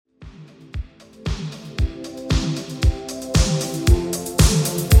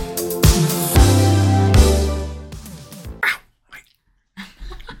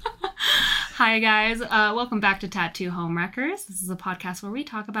Hi guys, welcome back to Tattoo Homewreckers. This is a podcast where we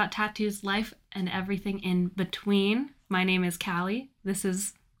talk about tattoos, life, and everything in between. My name is Callie. This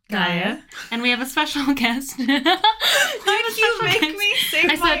is Gaia. And we have a special guest. Why did you make me say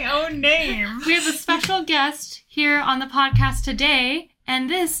my own name? We have a special guest here on the podcast today, and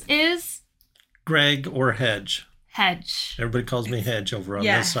this is... Greg or Hedge. Hedge. Everybody calls me Hedge over on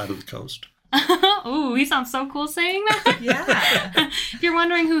this side of the coast. Ooh, he sounds so cool saying that. Yeah. If you're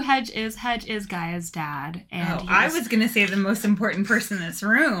wondering who Hedge is Gaia's dad. And I was going to say the most important person in this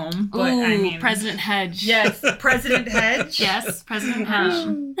room. But ooh, I mean, President Hedge. Yes, President Hedge. Yes, President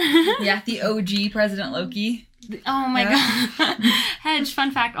Hedge. Yeah, the OG President Loki. Oh my god. Hedge,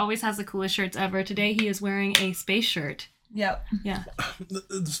 fun fact, always has the coolest shirts ever. Today he is wearing a space shirt. Yep. Yeah.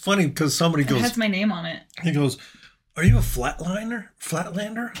 It's funny because somebody goes... It has my name on it. He goes, "Are you a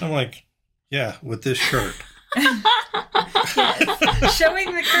Flatlander? I'm like, yeah, with this shirt." Yes.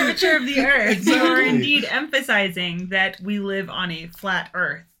 Showing the curvature of the earth. Exactly. So we're indeed emphasizing that we live on a flat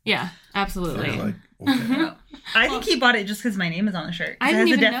earth. Yeah, absolutely. Like, okay. Yeah. I think he bought it just because my name is on the shirt. I It didn't has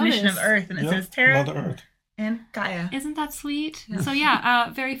the even definition notice. of earth, and it Yep, says Terra Mother Earth. and Gaia. Isn't that sweet? Yeah. So yeah,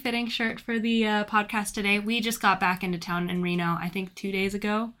 very fitting shirt for the podcast today. We just got back into town in Reno, I think 2 days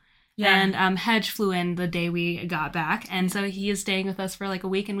ago. Yeah. And Hedge flew in the day we got back. And so he is staying with us for like a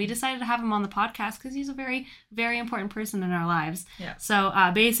week. And we decided to have him on the podcast because he's a very, very important person in our lives. Yeah. So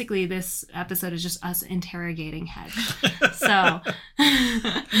basically this episode is just us interrogating Hedge. So.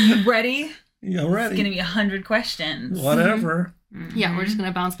 You ready? Yeah, ready. It's going to be 100 questions. Whatever. Mm-hmm. Yeah, we're just going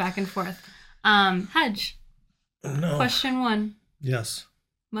to bounce back and forth. Hedge, No. question 1. Yes.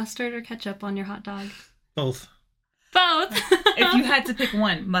 Mustard or ketchup on your hot dog? Both. Both. If you had to pick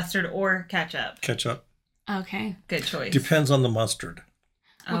one, mustard or ketchup. Ketchup. Okay. Good choice. Depends on the mustard.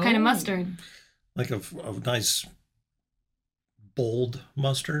 What kind of mustard? Like a nice, bold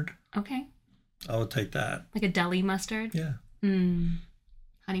mustard. Okay. I would take that. Like a deli mustard? Yeah.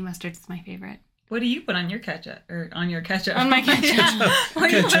 Honey mustard is my favorite. What do you put on your ketchup? Or on your ketchup? On my ketchup. What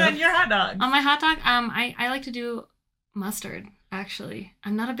do you put Ketchup. on your hot dog? On my hot dog, I like to do mustard, actually.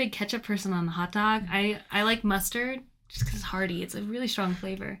 I'm not a big ketchup person on the hot dog. I like mustard just because it's hearty. It's a really strong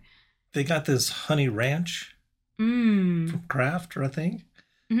flavor. They got this honey ranch from Kraft, I think.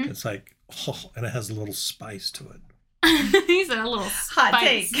 Mhm. It's like, and it has a little spice to it. He said a little Hot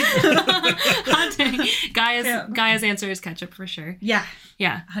spice. take. Hot take. Gaia's answer is ketchup for sure. Yeah.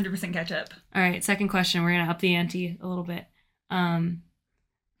 Yeah. 100% ketchup. All right, second question. We're going to up the ante a little bit.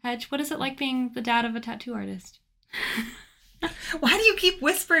 Hedge, what is it like being the dad of a tattoo artist? Why do you keep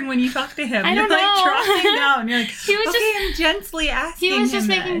whispering when you talk to him? I don't You're know. like dropping down. You're like, He was okay, I'm gently asking He was just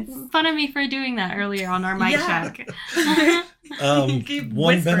him making this. fun of me for doing that earlier on our mic Yeah. check. You keep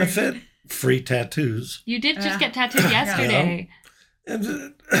One whispering. benefit, free tattoos. You did just get tattooed yesterday.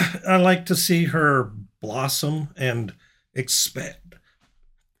 And I like to see her blossom and expand.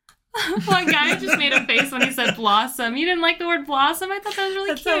 One guy just made a face when he said blossom. You didn't like the word blossom? I thought that was really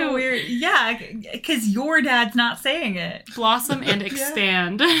That's cute. so weird. Yeah, because your dad's not saying it. Blossom and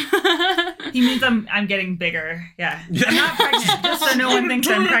expand. He means I'm getting bigger. Yeah. I'm not pregnant, just so no one thinks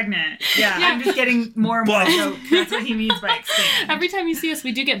I'm pregnant. Yeah, Yeah. I'm just getting more and more. So that's what he means by expand. Every time you see us,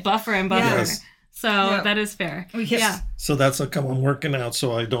 we do get buffer and buffer. Yes. So Yeah. that is fair. We get, Yeah. So that's how come I'm working out,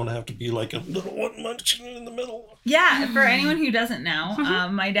 so I don't have to be like a little one munching in the middle. Yeah, for anyone who doesn't know,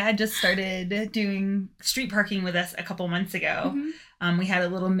 my dad just started doing street parking with us a couple months ago. We had a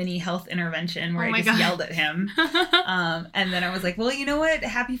little mini health intervention where Oh I my just God. yelled at him. And then I was like, well, you know what?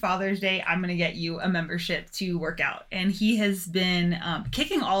 Happy Father's Day. I'm going to get you a membership to work out. And he has been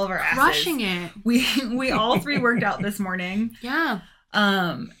kicking all of our asses. Crushing it. We all 3 worked out this morning. Yeah.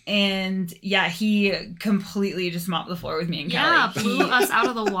 And yeah, he completely just mopped the floor with me and Yeah, Kelly. blew us out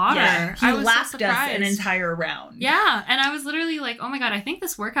of the water. Yeah, he I was lapped so us surprised. an entire round. Yeah, and I was literally like, oh my god, I think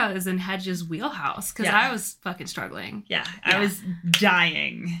this workout is in Hedge's wheelhouse because Yeah. I was fucking struggling. Yeah, Yeah. I was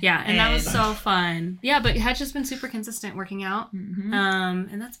dying. Yeah, and that was so fun. Yeah, but Hedge has been super consistent working out.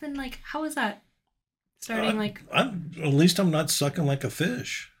 Mhm. And that's been like, how was that? Starting like... At least I'm not sucking like a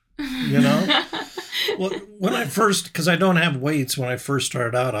fish, you know? Well, when I first, because I don't have weights, when I first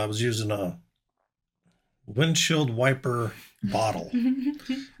started out, I was using a windshield wiper bottle. And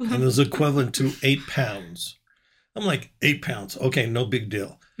it was equivalent to 8 pounds. I'm like, 8 pounds. Okay, no big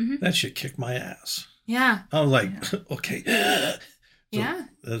deal. That shit kicked my ass. Yeah. I was like, okay. Yeah.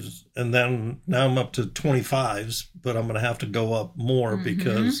 And then now I'm up to 25s, but I'm going to have to go up more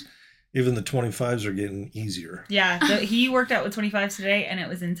because even the 25s are getting easier. Yeah, he worked out with 25s today, and it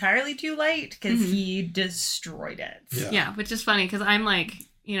was entirely too light because he destroyed it. Yeah, which is funny because I'm like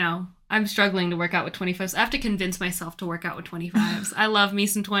I'm struggling to work out with 25s. I have to convince myself to work out with 25s. I love me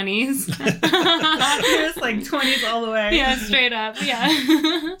some 20s. It's like 20s all the way. Yeah, straight up.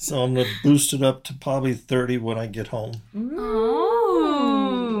 Yeah. So I'm going to boost it up to probably 30 when I get home. Oh.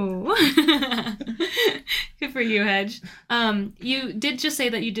 Good for you, Hedge. You did just say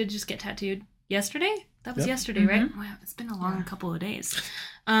that you did just get tattooed yesterday? That was yesterday, right? Wow, it's been a long couple of days.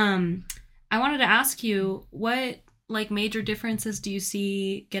 I wanted to ask you, what major differences do you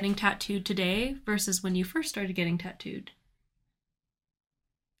see getting tattooed today versus when you first started getting tattooed?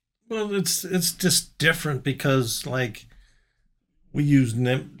 Well, it's just different because we use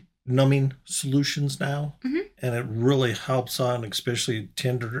numbing solutions now, and it really helps on especially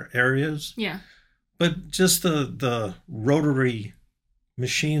tender areas. Yeah. But just the rotary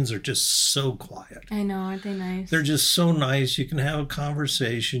machines are just so quiet. I know, aren't they nice? They're just so nice. You can have a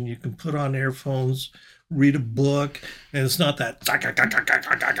conversation. You can put on earphones, read a book, and it's not that like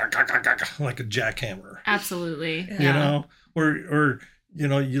a jackhammer. Absolutely. Yeah. Or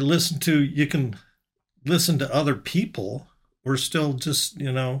you can listen to other people, or still just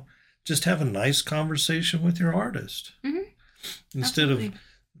have a nice conversation with your artist. Instead Absolutely. of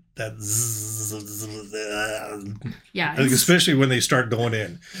that yeah, especially when they start going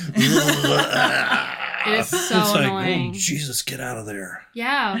in. It is so it's like, annoying. oh, Jesus, get out of there.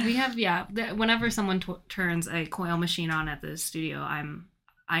 Yeah, we have. Whenever someone turns a coil machine on at the studio,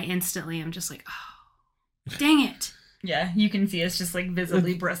 I instantly am just like, oh, dang it. Yeah, you can see us just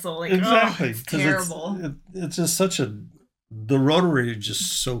visibly bristle. Exactly. It's terrible. It's just the rotary is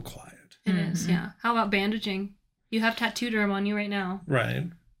just so quiet. It is, yeah. How about bandaging? You have tattoo derm on you right now. Right.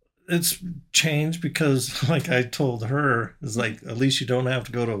 It's changed because, like I told her, it's like, at least you don't have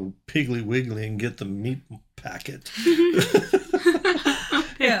to go to Piggly Wiggly and get the meat packet.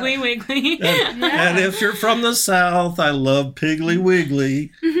 Piggly Wiggly. And if you're from the South, I love Piggly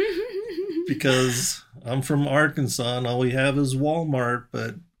Wiggly because I'm from Arkansas and all we have is Walmart,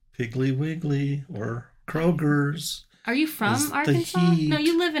 but Piggly Wiggly or Kroger's. Are you from Arkansas? No,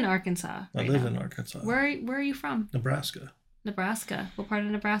 you live in Arkansas. I live in Arkansas. Where are you from? Nebraska. Nebraska. What part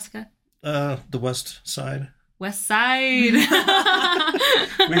of Nebraska? The west side. West side.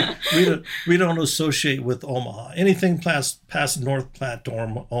 we don't associate with Omaha. Anything past North Platte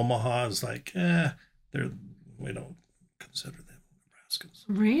or Omaha is like, we don't consider them Nebraskans.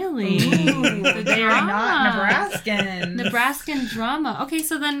 Really? They are not Nebraskans. Nebraskan drama. Okay,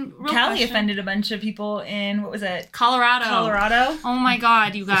 so then Callie offended a bunch of people in, what was it? Colorado. Oh my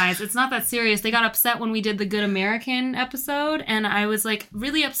God, you guys. It's not that serious. They got upset when we did the Good American episode, and I was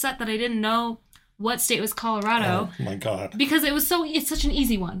really upset that I didn't know what state was Colorado. Oh my God. Because it's such an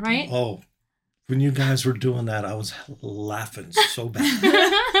easy one, right? Oh, when you guys were doing that, I was laughing so bad.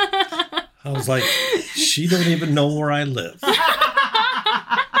 I was like, she don't even know where I live.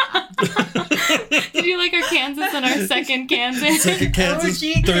 Did you like our Kansas and our second Kansas? Second Kansas,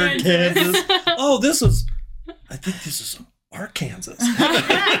 third Kansas. Oh, I think this is Arkansas.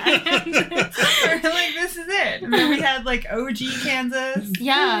 We're this is it. And then we had OG Kansas.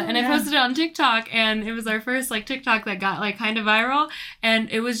 Yeah, and I posted it on TikTok, and it was our first TikTok that got kind of viral, and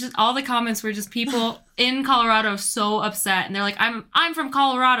it was just all the comments were just people in Colorado so upset, and they're like, I'm from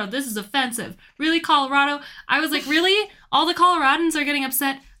Colorado. This is offensive. Really, Colorado? I was like, really? All the Coloradans are getting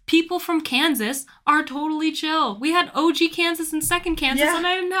upset. People from Kansas are totally chill. We had OG Kansas and second Kansas, and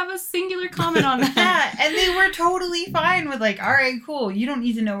I didn't have a singular comment on that. Yeah, and they were totally fine with all right, cool. You don't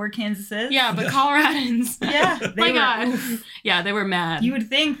need to know where Kansas is. Yeah, but Coloradans. Yeah. God. Oof. Yeah, they were mad. You would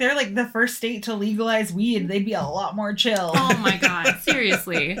think they're the first state to legalize weed. They'd be a lot more chill. Oh my God.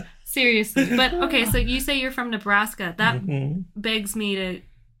 Seriously. But, okay, so you say you're from Nebraska. That begs me to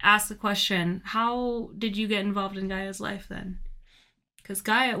ask the question, how did you get involved in Gaia's life then? Because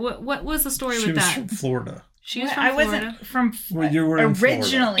Gaia, what was the story with that? She was from Florida. She was from Florida. Florida? I wasn't from Well, you were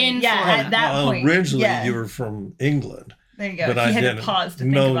originally. In yeah, Florida. at that point. Originally, you were from England. There you go. But he I had didn't to pause to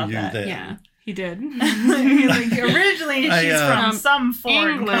think know about you that. then. Yeah, he did. He's originally she's from some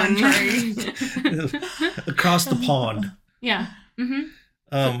foreign England. country. Across the pond. Yeah.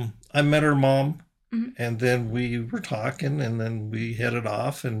 I met her mom, and then we were talking, and then we headed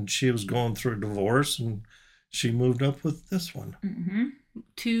off, and she was going through a divorce, and she moved up with this one.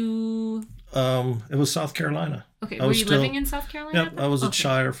 To it was South Carolina. Okay, were you living in South Carolina? Yep, I was at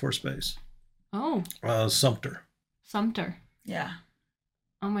Shaw Air Force Base. Oh. Sumter. Yeah.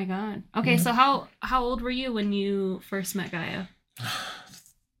 Oh my God. Okay, so how old were you when you first met Gaia?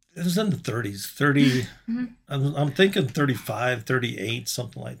 It was in the 30s. 30. I'm thinking 35, 38,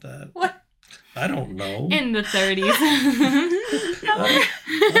 something like that. What? I don't know. In the 30s.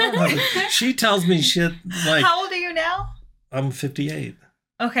 She tells me shit like... How old are you now? I'm 58.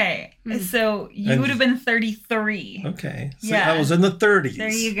 Okay, so you would have been 33. Okay. So I was in the 30s. There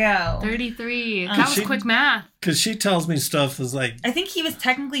you go. 33. That was quick math. Because she tells me stuff is like... I think he was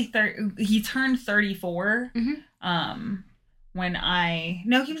technically... he turned 34 when I...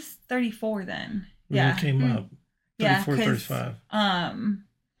 No, he was 34 then. When he came up. 34, 35.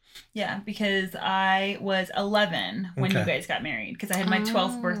 Yeah, because I was 11 when you guys got married. Because I had my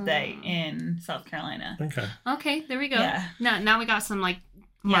 12th birthday in South Carolina. Okay, there we go. Yeah. Now we got some, like,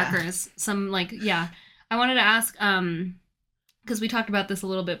 markers. Some, like, I wanted to ask, because we talked about this a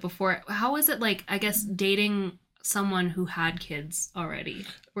little bit before. How was it, like, I guess, dating someone who had kids already?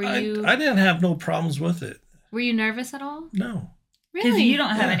 I didn't have no problems with it. Were you nervous at all? No. Really? Because you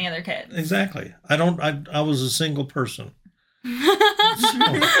don't have any other kids. Exactly. I was a single person.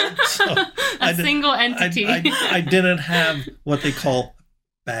 Single entity. I didn't have what they call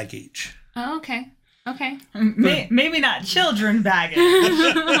baggage. Oh, okay. Maybe not children baggage,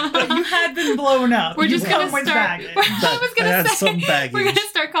 but you had been blown up. We're just going to start. I was going to say, some baggage. We're going to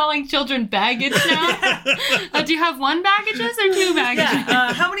start calling children baggage now. Do you have one baggages or two baggages?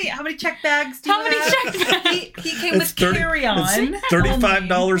 Yeah. How many check bags do you have? How many check bags? He came with carry-on. It's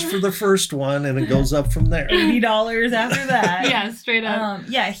 $35 for the first one, and it goes up from there. $80 after that. Yeah, straight up.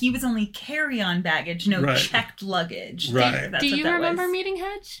 He was only carry-on baggage, no checked luggage. Right. Do you remember meeting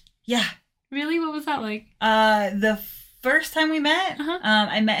Hedge? Yeah. Really? What was that like? The first time we met,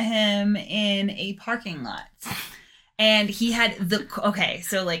 I met him in a parking lot. And he had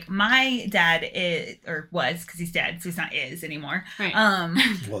so like my dad was, because he's dead, so he's not anymore. Right.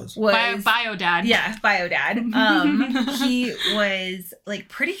 Was bio dad. Yeah, bio dad. He was like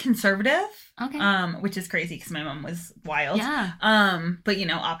pretty conservative. Okay. Which is crazy because my mom was wild. Yeah. But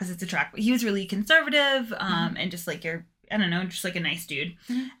opposites attract. But he was really conservative. And just like I don't know, just like a nice dude.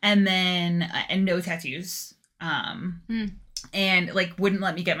 And then, and no tattoos. And like wouldn't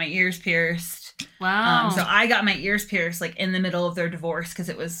let me get my ears pierced. Wow. So I got my ears pierced like in the middle of their divorce because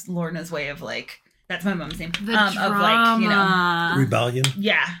it was Lorna's way of like, that's my mom's name. The drama. Of like, rebellion.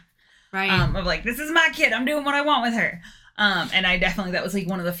 Yeah. Right. Of like, this is my kid. I'm doing what I want with her. And I definitely, that was like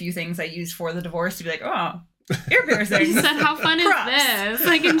one of the few things I used for the divorce to be like, oh, ear piercings. You said, how fun is this?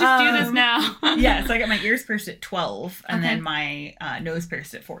 I can just do this now. Yeah, so I got my ears pierced at 12 and then my nose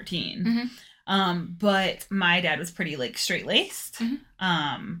pierced at 14. But my dad was pretty like straight-laced.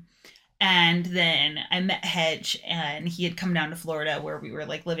 And then I met Hedge, and he had come down to Florida where we were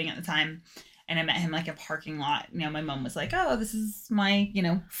like living at the time. And I met him like a parking lot. My mom was like, oh, this is my,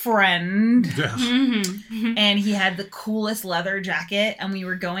 friend. Yeah. And he had the coolest leather jacket. And we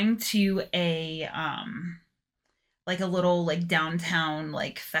were going to a little like downtown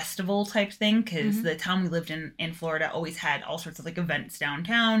like festival type thing. Because the town we lived in Florida always had all sorts of like events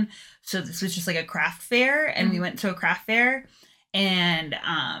downtown. So this was just like a craft fair. And we went to a craft fair. And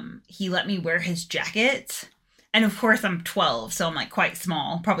he let me wear his jacket. And of course, I'm 12, so I'm like quite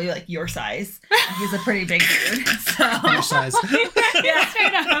small, probably like your size. He's a pretty big dude. So your size. Yeah,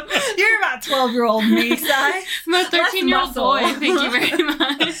 straight up. You're about 12-year-old me size. I'm a 13-year-old boy. Thank you very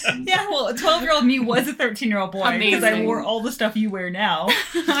much. Yeah, well, a 12-year-old me was a 13-year-old boy because I wore all the stuff you wear now.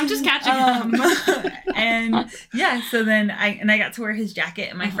 I'm just catching up. And yeah, so then I got to wear his jacket,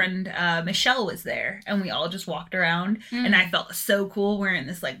 and my friend Michelle was there, and we all just walked around, and I felt so cool wearing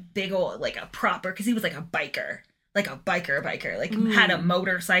this like big old like a proper, because he was like a biker. Like a biker, like had a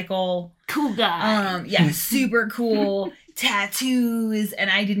motorcycle. Cool guy. Yeah, super cool. Tattoos. And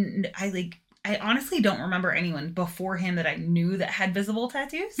I honestly don't remember anyone before him that I knew that had visible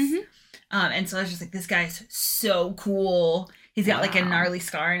tattoos. And so I was just like, this guy's so cool. He's got like a gnarly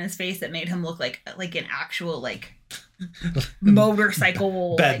scar in his face that made him look like an actual like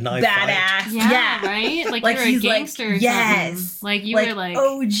motorcycle badass. Yeah, right? Like you're a gangster or something. Like you were like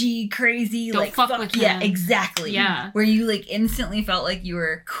OG crazy. Don't like fuck with him. Yeah, exactly. Yeah. Where you like instantly felt like you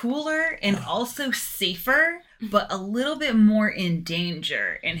were cooler and also safer, but a little bit more in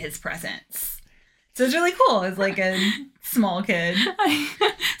danger in his presence. So it's really cool. It's like a small kid.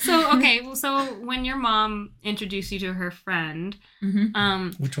 So when your mom introduced you to her friend,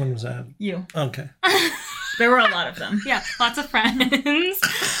 which one was that? You. Okay. There were a lot of them. Yeah, lots of friends.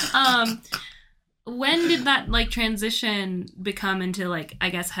 When did that like transition become into like, I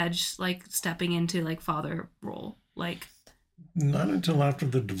guess, Hedge like stepping into like father role? Like not until after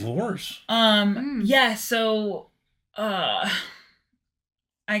the divorce. Yeah, so I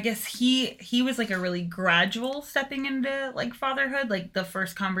guess he was like a really gradual stepping into like fatherhood, like the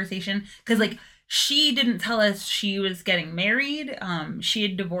first conversation, because like she didn't tell us she was getting married. She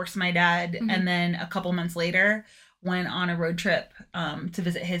had divorced my dad, and then a couple months later went on a road trip to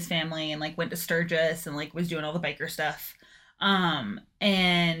visit his family, and like went to Sturgis and like was doing all the biker stuff.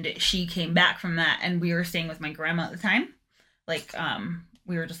 And she came back from that, and we were staying with my grandma at the time. Like,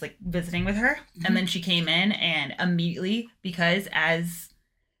 we were just, like, visiting with her. Mm-hmm. And then she came in, and immediately, because as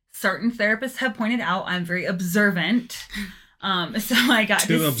certain therapists have pointed out, I'm very observant. So I got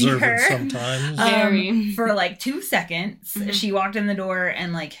to see her sometimes. For like 2 seconds. Mm-hmm. She walked in the door,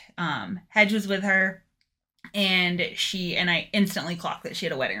 and like Hedge was with her, and I instantly clocked that she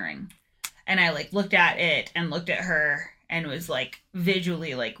had a wedding ring. And I like looked at it and looked at her and was like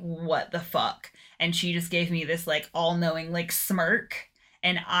visually like, what the fuck? And she just gave me this like all-knowing like smirk,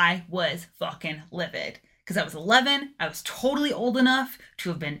 and I was fucking livid. Because I was 11, I was totally old enough to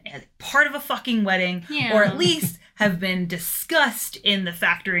have been a part of a fucking wedding, or at least have been discussed in the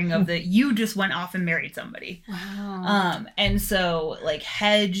factoring of the you just went off and married somebody. Wow. And so like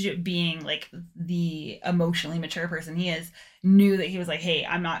Hedge, being like the emotionally mature person he is, knew that he was like, hey,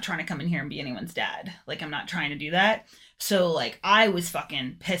 I'm not trying to come in here and be anyone's dad. Like, I'm not trying to do that. So like I was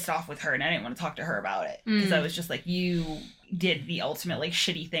fucking pissed off with her, and I didn't want to talk to her about it, because I was just like, you did the ultimate like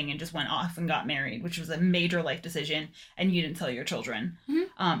shitty thing and just went off and got married, which was a major life decision, and you didn't tell your children.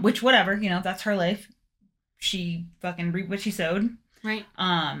 Mm-hmm. Which, whatever, you know, that's her life. She fucking reaped what she sowed. Right.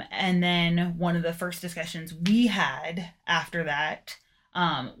 And then one of the first discussions we had after that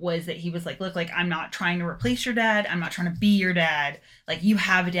was that he was like, look, like, I'm not trying to replace your dad. I'm not trying to be your dad. Like, you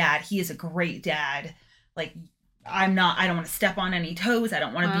have a dad. He is a great dad. Like, I don't want to step on any toes. I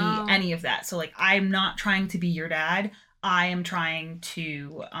don't want to be any of that. So like, I'm not trying to be your dad. I am trying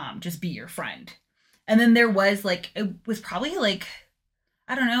to just be your friend. And then there was like, it was probably like,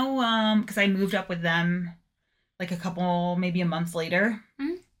 I don't know, because I moved up with them like maybe a month later.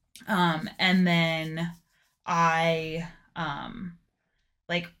 Mm-hmm. And then I,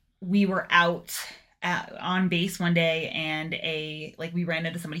 like, we were out on base one day, and we ran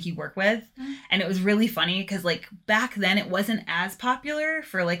into somebody he worked with. Mm-hmm. And it was really funny because like back then it wasn't as popular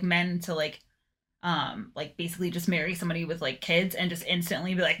for like men to like basically just marry somebody with like kids and just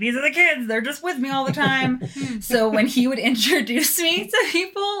instantly be like, these are the kids, they're just with me all the time. So when he would introduce me to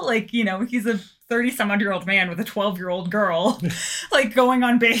people, like, you know, he's a 30-some-odd-year-old man with a 12-year-old girl, like going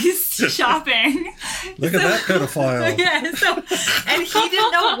on base shopping. Look at that pedophile. Yeah. So, and he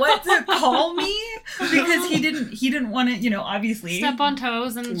didn't know what to call me because he didn't want to, you know, obviously step on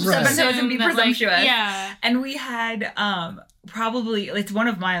toes and be presumptuous. Like, yeah. And we had probably, it's one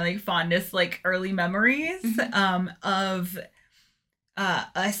of my like fondest like early memories of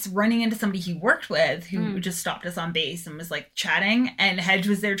us running into somebody he worked with who just stopped us on base and was like chatting, and Hedge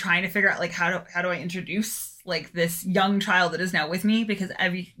was there trying to figure out like how do I introduce like this young child that is now with me, because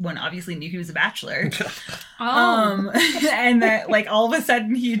everyone obviously knew he was a bachelor. And that like all of a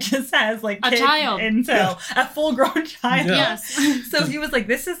sudden he just has like a child, and so a full-grown child. Yeah. Yes. So he was like,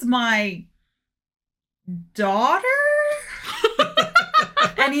 this is my daughter.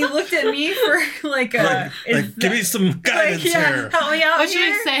 And he looked at me for like give me some guidance here. Help me out. What should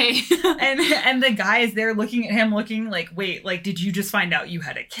I say? And the guy is there looking at him, looking like, wait, like, did you just find out you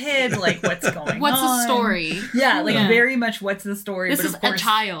had a kid? Like, what's going on? What's the story? Yeah, like very much what's the story. This is a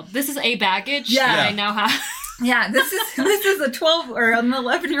child. This is a baggage that I now have. Yeah, this is a 12 or an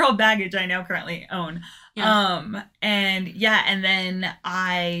 11-year-old baggage I now currently own. Yeah. And then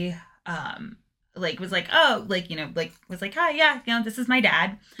I like was like, oh, like, you know, like was like, hi, yeah, you know, this is my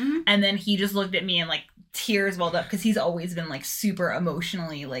dad. Mm-hmm. And then he just looked at me and like tears welled up, because he's always been like super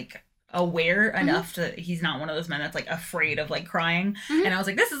emotionally like aware enough to, he's not one of those men that's like afraid of like crying. Mm-hmm. And I was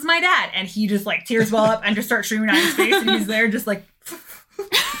like, this is my dad. And he just like tears well up and just starts streaming out his face, and he's there just like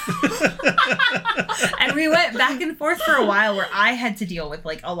and we went back and forth for a while where I had to deal with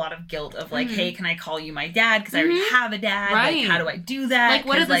like a lot of guilt of like, hey, can I call you my dad? Because I already have a dad. Right. Like, how do I do that? Like,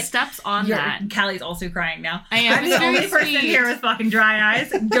 what are the steps on that? Callie's also crying now. I am. I'm the only person here with fucking dry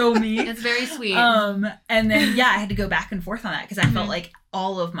eyes. Go me. It's very sweet. And then I had to go back and forth on that, because I felt like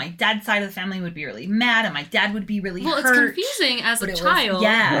all of my dad's side of the family would be really mad, and my dad would be really hurt. It's confusing as a child.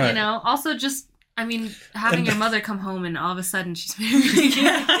 Right. You know, also just, I mean, having your mother come home and all of a sudden she's married.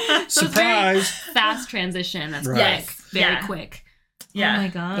 So surprise! Fast transition. That's quick. Very quick. Yeah. Oh my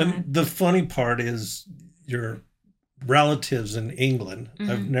God. And the funny part is your relatives in England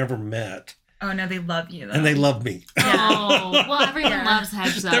I've never met. Oh no, they love you though. And they love me. Oh, well, everyone loves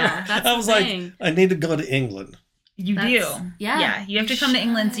Hedge though. That's I was the thing. like, I need to go to England. You do. Yeah. You have to come to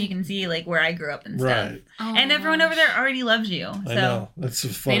England so you can see like where I grew up and stuff. Right. Oh, and everyone over there already loves you. So. I know. That's so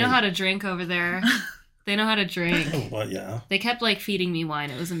funny. They know how to drink over there. They know how to drink. Oh, well, yeah. They kept like feeding me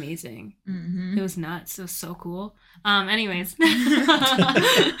wine. It was amazing. Mm-hmm. It was nuts. It was so cool. Anyways,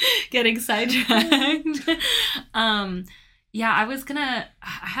 getting sidetracked. I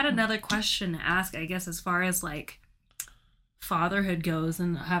had another question to ask, I guess, as far as like fatherhood goes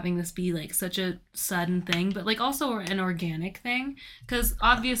and having this be like such a sudden thing, but like also an organic thing, because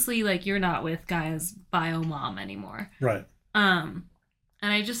obviously like you're not with Gaia's bio mom anymore. Right. And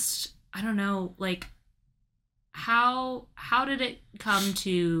I don't know, like how did it come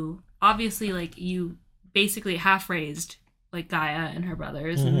to, obviously like you basically half raised like Gaia and her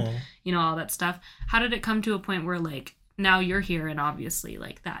brothers and you know all that stuff. How did it come to a point where like now you're here and obviously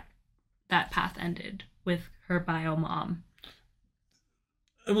like that path ended with her bio mom?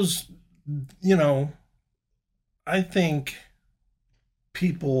 It was, you know, I think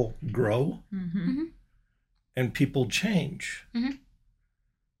people grow and people change.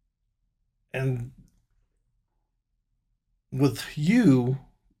 And with you,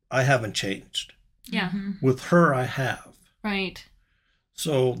 I haven't changed. Yeah. With her, I have. Right.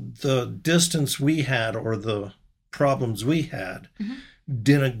 So the distance we had or the problems we had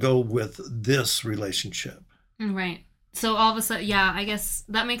didn't go with this relationship. Right. So all of a sudden, yeah, I guess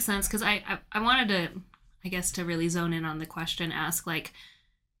that makes sense, because I wanted to, I guess, to really zone in on the question, ask like,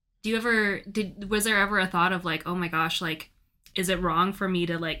 was there ever a thought of like, oh my gosh, like, is it wrong for me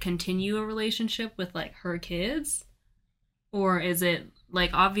to like continue a relationship with like her kids? Or is it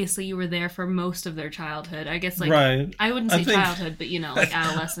like, obviously you were there for most of their childhood, I guess, like, right. I wouldn't say childhood, but you know, like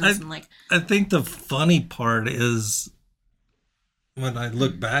adolescence and like. I think the funny part is when I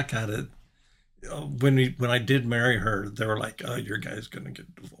look back at it, when I did marry her, they were like, "Oh, your guy's gonna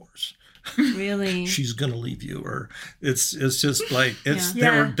get divorced. Really? She's gonna leave you," or it's just like it's.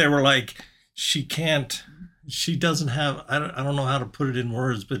 Yeah. They were like, she can't. She doesn't have. I don't know how to put it in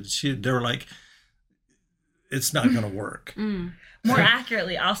words, but they were like, it's not gonna work. More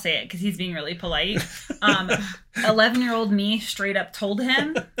accurately, I'll say it because he's being really polite. 11-year-old me straight up told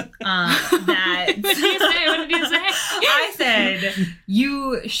him that. What did you say? What did you say? I said,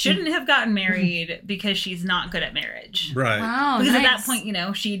 you shouldn't have gotten married because she's not good at marriage. Right. Wow. Because nice. at that point, you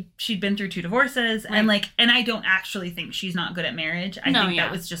know, she'd been through 2 divorces, Right. and I don't actually think she's not good at marriage. I think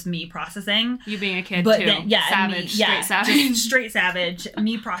that was just me processing. You being a kid, but too. then, yeah, Savage. me, yeah, Straight savage. just straight savage.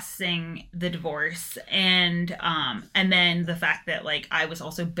 Me processing the divorce, and then the fact that like I was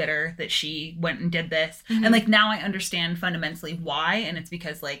also bitter that she went and did this, and like now I understand fundamentally why, and it's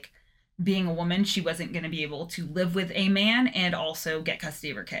because like being a woman, she wasn't going to be able to live with a man and also get custody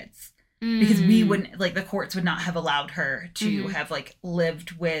of her kids. Because we wouldn't, like, the courts would not have allowed her to have, like,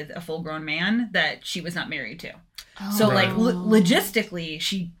 lived with a full-grown man that she was not married to. Oh. So, like, logistically,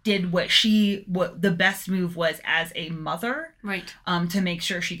 she did what the best move was as a mother. Right. To make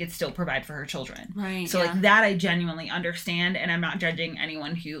sure she could still provide for her children. Right. So, like, that I genuinely understand, and I'm not judging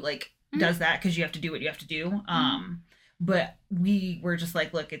anyone who, like, does that, because you have to do what you have to do. But we were just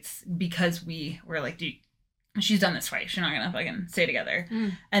like, look, it's because we were like, dude, she's done this twice. She's not gonna fucking stay together.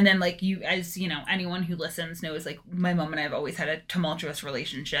 And then like you, as you know, anyone who listens knows like my mom and I have always had a tumultuous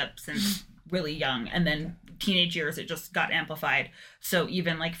relationship since really young. And then teenage years, it just got amplified. So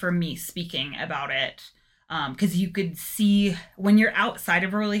even like for me speaking about it, because you could see when you're outside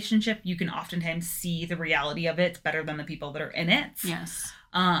of a relationship, you can oftentimes see the reality of it better than the people that are in it. Yes.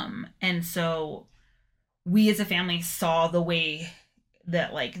 And so we as a family saw the way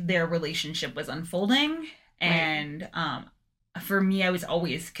that like their relationship was unfolding. And for me, I was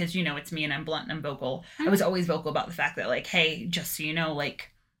always, because, you know, it's me and I'm blunt and I'm vocal. I was always vocal about the fact that, like, hey, just so you know,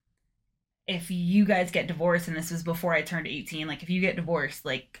 like, if you guys get divorced, and this was before I turned 18, like, if you get divorced,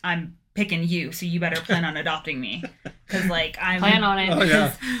 like, I'm picking you, so you better plan on adopting me. Because, like, plan on it. Oh,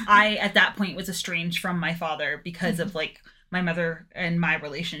 yeah. I, at that point, was estranged from my father because of, like, my mother and my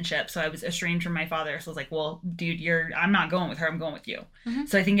relationship. So I was estranged from my father. So I was like, well, dude, I'm not going with her. I'm going with you.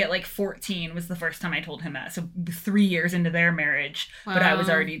 So I think at like 14 was the first time I told him that. So 3 years into their marriage, but I was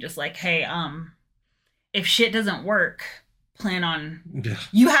already just like, hey, if shit doesn't work, plan on,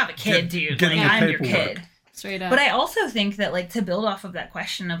 you have a kid, dude. Like, I'm your kid. Straight up. But I also think that, like, to build off of that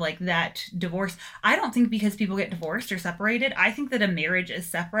question of, like, that divorce, I don't think because people get divorced or separated, I think that a marriage is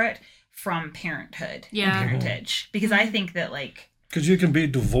separate from parenthood and parentage. Because I think that, like... Because you can be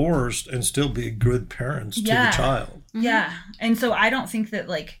divorced and still be good parents to the child. Yeah. And so I don't think that,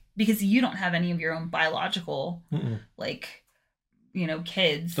 like, because you don't have any of your own biological, like... you know,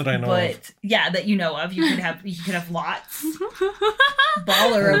 kids that I know of. Yeah, that you know of. You could have lots.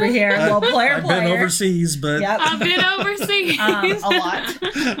 Baller over here. Well, player. I've been overseas, but I've been overseas a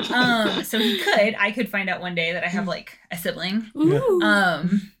lot. So I could find out one day that I have like a sibling.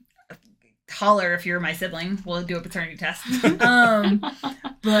 Ooh. Holler if you're my sibling. We'll do a paternity test.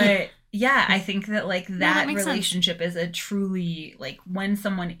 But yeah, I think that like that relationship is a truly like when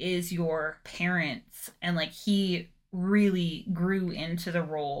someone is your parents and like he really grew into the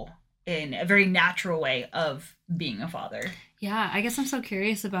role in a very natural way of being a father. Yeah, I guess I'm so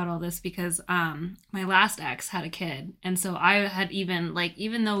curious about all this because my last ex had a kid. And so I had even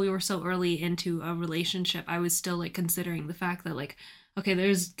though we were so early into a relationship, I was still like considering the fact that like, okay,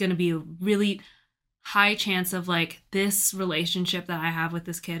 there's going to be a really high chance of like this relationship that I have with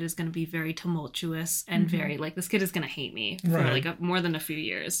this kid is going to be very tumultuous and very like this kid is going to hate me for like more than a few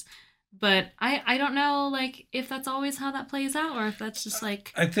years. But I don't know like if that's always how that plays out or if that's just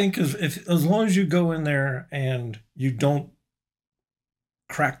like I think if as long as you go in there and you don't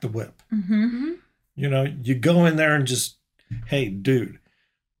crack the whip, you know, you go in there and just, hey, dude,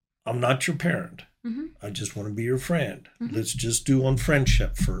 I'm not your parent. I just want to be your friend. Let's just do on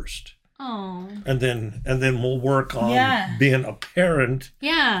friendship first. Oh. And then we'll work on being a parent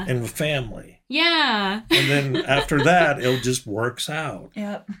and a family. Yeah. And then after that, it just works out.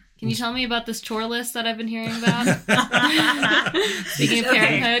 Yep. Can you tell me about this chore list that I've been hearing about? Speaking of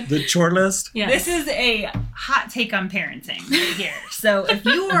parenthood. The chore list? Yeah. This is a hot take on parenting right here. So if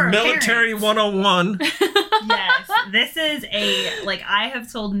you are a Military parent, 101. yes, this is I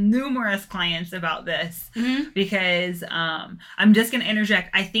have told numerous clients about this because I'm just going to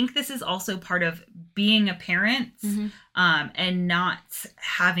interject. I think this is also part of being a parent and not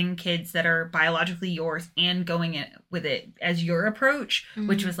having kids that are biologically yours and going in with it as your approach,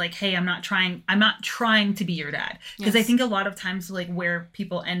 which was like, hey, I'm not trying to be your dad. Because I think a lot of times like where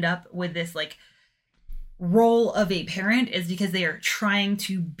people end up with this like role of a parent is because they are trying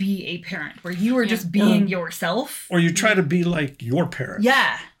to be a parent where you are just being yourself. Or you try to be like your parents.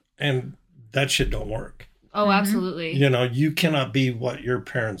 Yeah. And that shit don't work. Oh, absolutely. You know, you cannot be what your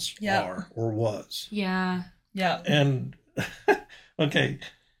parents are or was. Yeah. Yeah. And okay,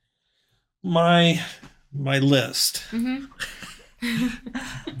 my list.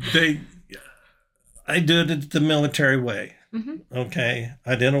 I did it the military way. Okay,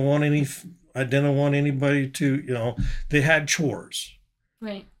 I didn't want anybody to, you know, they had chores.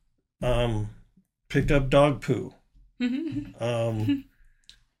 Right. Picked up dog poo.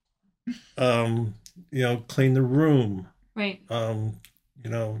 You know, clean the room. Right. You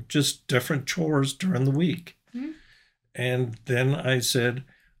know, just different chores during the week. And then I said,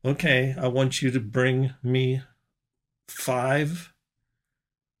 okay, I want you to bring me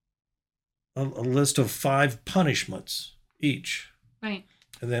a list of 5 punishments each. Right.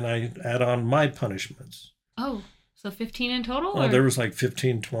 And then I add on my punishments. Oh, so 15 in total? Oh, there was like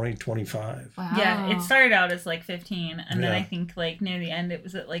 15, 20, 25. Wow. Yeah, it started out as like 15, and then I think like near the end it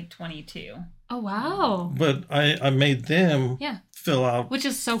was at like 22. Oh, wow. But I made them fill out, which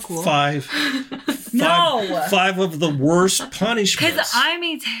is so cool. 5 of the worst punishments. Because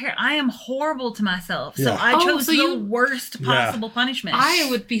I am horrible to myself, so I chose the worst possible punishment. I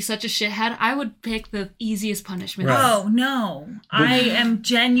would be such a shithead. I would pick the easiest punishment. Right. Oh no, I am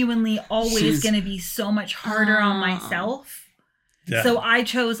genuinely always going to be so much harder on myself. Yeah. So I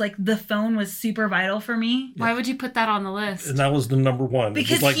chose like the phone was super vital for me. Why would you put that on the list? And that was the number one.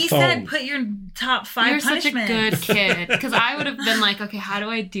 Because like he phone. said put your top 5 punishments. You're such a good kid. Because I would have been like, okay, how do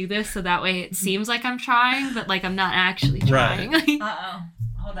I do this so that way it seems like I'm trying, but like I'm not actually trying. Right.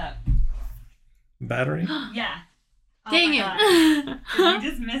 Hold up. Battery? Yeah. Dang it. Did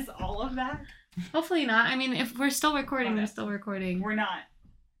you just miss all of that? Hopefully not. I mean, if we're still recording, we're still recording. We're not.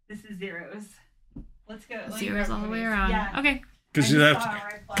 This is zeros. Let's go. Zeros all the way around. Yeah. Okay. Because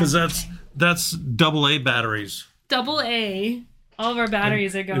that's AA batteries. AA. All of our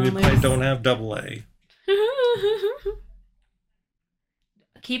batteries are going loose. I don't have AA.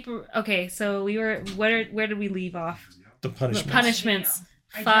 Okay, so we were where did we leave off? The punishments. Punishments.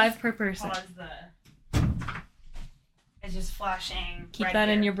 5 per person. It's just flashing. Keep that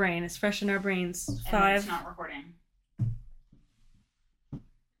in your brain. It's fresh in our brains. 5. It's not recording.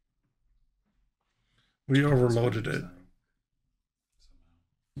 We overloaded it.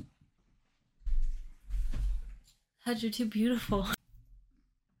 How'd you're too beautiful.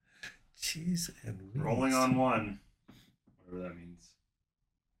 Cheese and wheat. Rolling on 1. Whatever that means.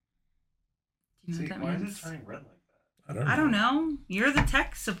 Do you know what that why means? is it turning red like that? I don't know. You're the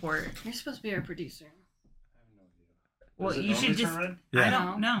tech support. You're supposed to be our producer. I have no idea. Well, Does it you should normally just. turn red? Yeah. I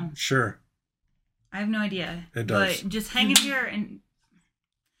don't know. Sure. I have no idea. It does. But just hang in here and.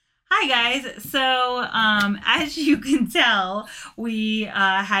 Hi guys. So, as you can tell, we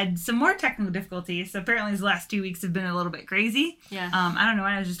had some more technical difficulties. So apparently, these last 2 weeks have been a little bit crazy. Yeah. I don't know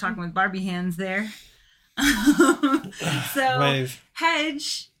why I was just talking with Barbie hands there. So, Wave.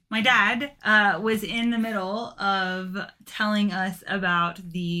 Hedge, my dad, was in the middle of telling us about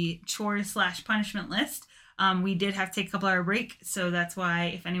the chores / punishment list. We did have to take a couple hour break, so that's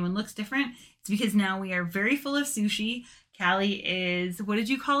why if anyone looks different, it's because now we are very full of sushi. Callie is, what did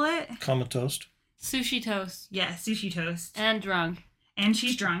you call it? Comatose. Sushi toast. Yeah, sushi toast. And drunk. And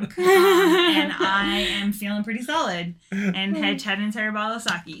she's drunk. And I am feeling pretty solid. And had an entire bottle of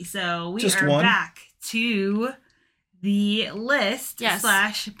sake. So we Just are one? back to the list Yes.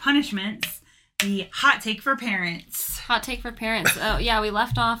 / punishments. The hot take for parents. Hot take for parents. Oh, yeah, we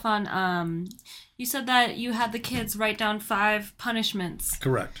left off on, you said that you had the kids write down 5 punishments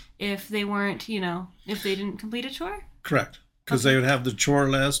Correct. if they weren't, if they didn't complete a chore? Correct. Because they would have the chore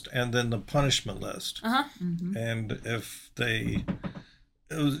list and then the punishment list. Uh-huh. Mm-hmm. And if they,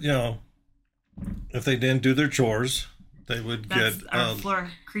 if they didn't do their chores, they would That's get. our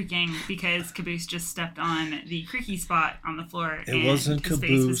floor creaking because Caboose just stepped on the creaky spot on the floor. It wasn't his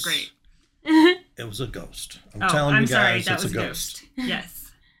face was Caboose. great. It was a ghost. I'm Oh, telling I'm you sorry, guys, that it's was a ghost.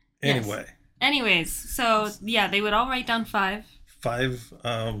 Yes. Anyway, Anyways, so, yeah, they would all write down 5. 5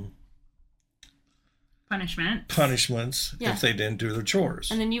 Punishment. punishments Yeah. if they didn't do their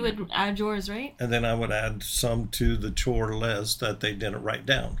chores. And then you would add yours, right? And then I would add some to the chore list that they didn't write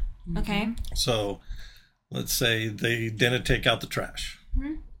down. Okay. So let's say they didn't take out the trash.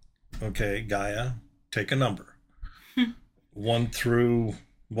 Mhm. Okay, Gaia, take a number. 1 through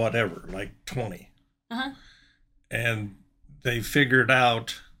whatever, like 20. Uh-huh. And they figured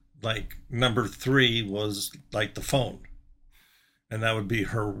out like number 3 was like the phone. And that would be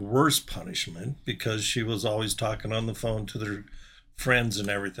her worst punishment because she was always talking on the phone to their friends and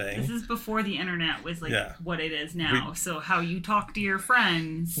everything. This is before the internet was like Yeah. what it is now. So how you talk to your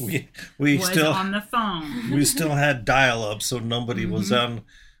friends We was still on the phone. we still had dial up, so nobody was on.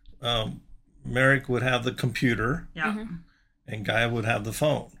 Merrick would have the computer, Yeah. Mhm. and Guy would have the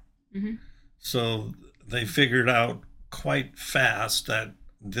phone. Mhm. So they figured out quite fast that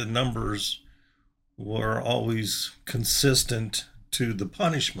the numbers were always consistent to the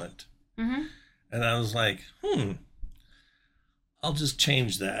punishment. Mm-hmm. And I was like, I'll just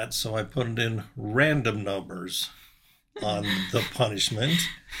change that. So I put it in random numbers on the punishment.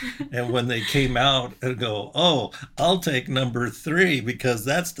 And when they came out and go, oh, I'll take number 3 because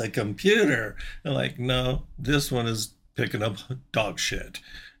that's the computer. They're like, no, this one is picking up dog shit.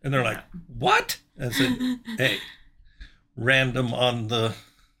 And they're like, what? I said, hey, random on the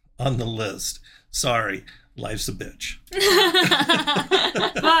list. Sorry, life's a bitch.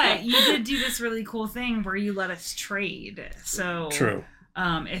 But you did do this really cool thing where you let us trade. So True.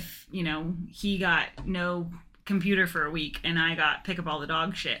 If he got no computer for a week and I got pick up all the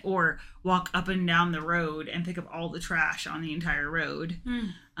dog shit, or walk up and down the road and pick up all the trash on the entire road.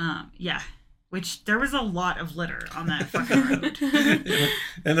 Yeah, which there was a lot of litter on that fucking road.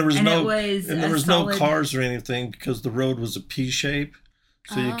 And there was And no it was and there a was solid- no cars or anything because the road was a P shape.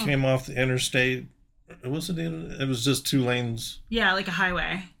 So you came off the interstate. It was just 2 lanes Yeah, like a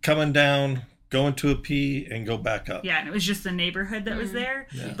highway. coming down, going to a P, and go back up. Yeah, and it was just the neighborhood that was there.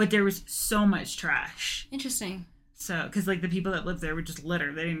 Yeah. But there was so much trash. Interesting. So, because like the people that lived there would just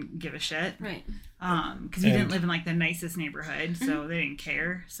litter. They didn't give a shit. Right. Because we didn't And- live in like the nicest neighborhood, so they didn't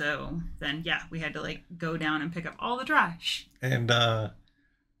care. So then, yeah, we had to like go down and pick up all the trash. And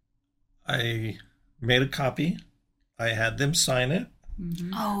I made a copy. I had them sign it,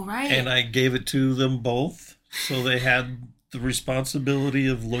 Oh, right. and I gave it to them both. So they had the responsibility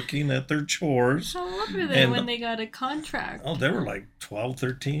of looking at their chores. How old were they And- when they got a contract? Oh, they were like 12,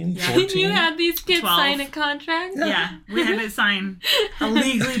 13, Yeah. 14. You had these kids 12. sign a contract? Yeah, we had to sign a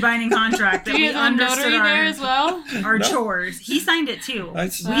legally binding contract that Did you we have a understood notary there as well? our No. chores. He signed it too. I- We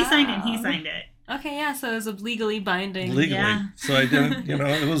signed it and he Wow. signed it. Okay, yeah, so it was a legally binding. Legally. Yeah. So I didn't,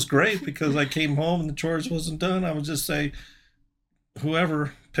 it was great because I came home and the chores wasn't done. I would just say,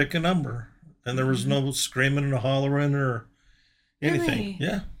 whoever, pick a number. And there was no screaming and hollering or anything. Really?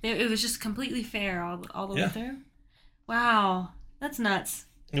 Yeah. It was just completely fair all the way Yeah. through. Wow, that's nuts.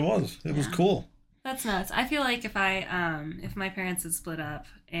 It was. It was cool. That's nuts. I feel like if my parents had split up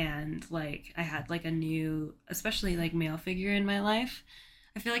and like I had like a new, especially like male figure in my life,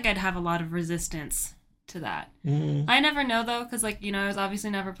 I feel like I'd have a lot of resistance to that. I never know though, because like I was obviously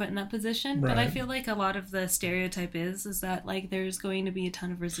never put in that position. But I Right. feel like a lot of the stereotype is that like there's going to be a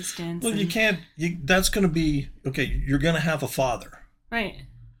ton of resistance. Well, you and- can't, that's going to be, okay, you're going to have a father. Right.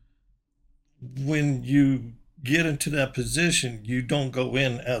 When you get into that position, you don't go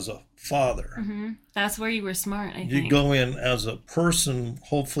in as a father. Mm-hmm. That's where you were smart. I think. You go in as a person,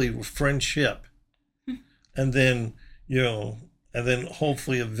 hopefully with friendship, and then and then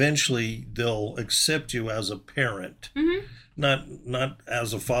hopefully eventually they'll accept you as a parent, not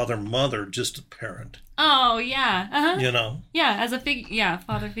as a father mother, just a parent. Oh yeah. Yeah, as a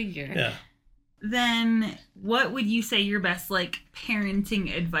father figure. Yeah. Then what would you say your best like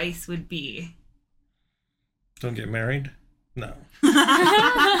parenting advice would be? Don't get married. No.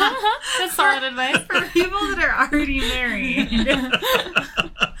 That's solid advice. For people that are already married.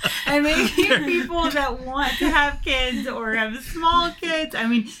 And maybe people that want to have kids or have small kids. I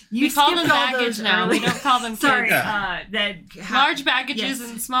mean, you We call them skipped all baggage those now. early- We don't call them kids. Sorry, Yeah. Large baggages yes.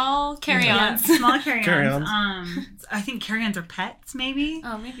 and small carry-ons. Yeah, small carry-ons. Carry-ons. I think carry-ons are pets, maybe.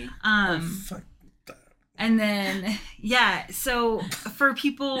 Oh, maybe. Fuck that. And then, yeah, so for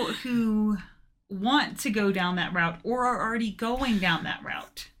people who want to go down that route or are already going down that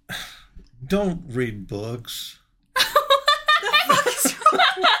route. Don't read books.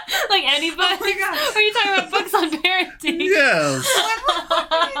 Like any books? Oh my gosh. Are you talking about books on parenting? Yes.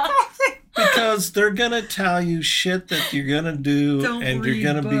 Because they're going to tell you shit that you're going to do Don't and you're read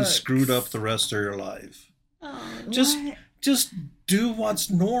going to be books. screwed up the rest of your life. Oh, What? Just do what's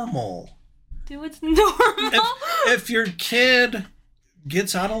normal. do what's normal. If your kid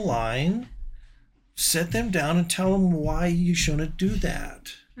gets out of line, sit them down and tell them why you shouldn't do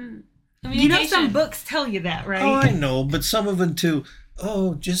that. You know some books tell you that, right? Oh, I know, but some of them too.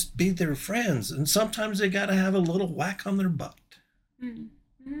 Oh, just be their friends. And sometimes they got to have a little whack on their butt.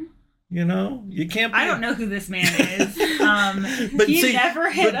 Mm-hmm. You know, you can't be. I don't know who this man is. But he see, never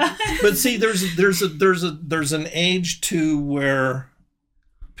hit us. But see, there's an age to where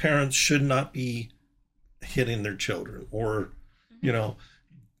parents should not be hitting their children, or you know,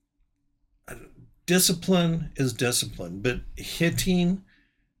 discipline is discipline, but hitting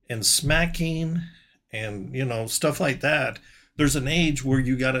and smacking and you know stuff like that. There's an age where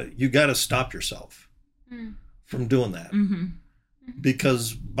you gotta stop yourself from doing that. Mm-hmm.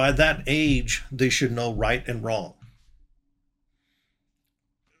 Because by that age, they should know right and wrong.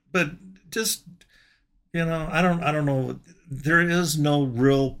 But just, you know, I don't know. There is no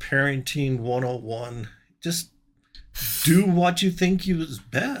real parenting 101. Just do what you think is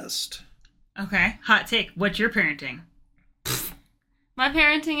best. Okay, hot take. What's your parenting? My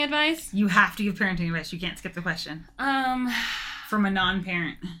parenting advice? You have to give parenting advice. You can't skip the question. From a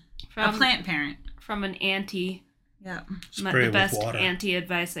non-parent. A plant parent. From an auntie. Yeah. Spray The with best water. auntie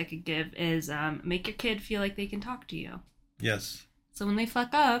advice I could give is make your kid feel like they can talk to you. Yes. So when they fuck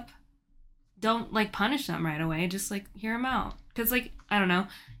up, don't like punish them right away. Just like hear them out. Because like, I don't know.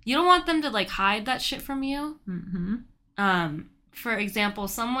 You don't want them to like hide that shit from you. Mm-hmm. For example,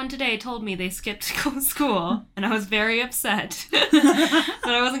 someone today told me they skipped school and I was very upset. But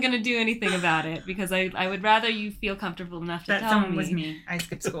I wasn't going to do anything about it because I would rather you feel comfortable enough to That tell someone me. was me. I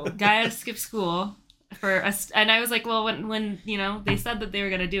skipped school. Gaia skipped school for us, and I was like, well, when you know they said that they were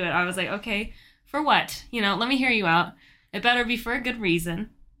gonna do it, I was like, okay, for what? You know, let me hear you out. It better be for a good reason.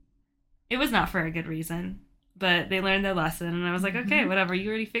 It was not for a good reason, but they learned their lesson, and I was like, okay, whatever. You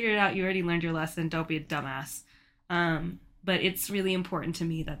already figured it out. You already learned your lesson. Don't be a dumbass. But it's really important to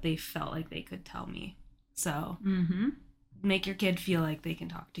me that they felt like they could tell me. So make your kid feel like they can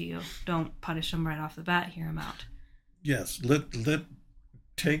talk to you. Don't punish them right off the bat. Hear them out. Yes.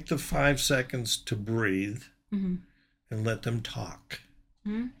 Take the 5 seconds to breathe and let them talk.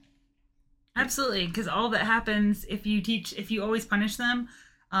 Mm-hmm. Absolutely, because all that happens if you always punish them,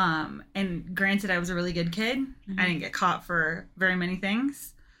 and granted I was a really good kid, I didn't get caught for very many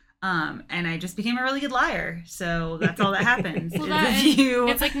things, and I just became a really good liar, so that's all that happens. Well,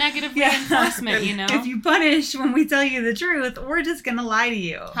 it's like negative reinforcement, you know? If you punish when we tell you the truth, we're just gonna lie to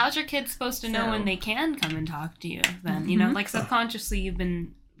you. How's your kid supposed to know when they can come and talk to you then? You know, like subconsciously you've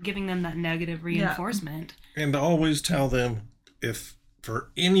been giving them that negative reinforcement. And always tell them if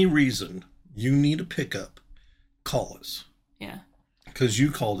for any reason you need a pickup, call us. Yeah. Because you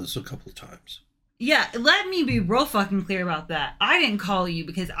called us a couple of times. Yeah, let me be real fucking clear about that. I didn't call you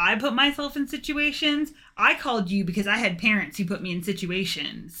because I put myself in situations. I called you because I had parents who put me in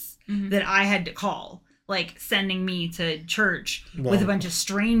situations that I had to call. Like sending me to church with a bunch of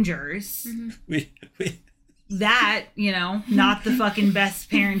strangers. That, you know, not the fucking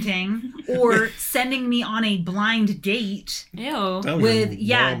best parenting. Or sending me on a blind date. Ew.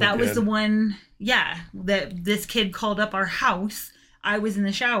 That was the one, that this kid called up our house. I was in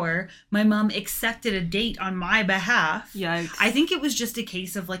the shower. My mom accepted a date on my behalf. Yikes. I think it was just a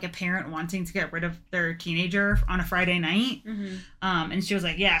case of like a parent wanting to get rid of their teenager on a Friday night. And she was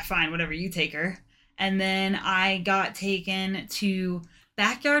like, yeah, fine, whatever, you take her. And then I got taken to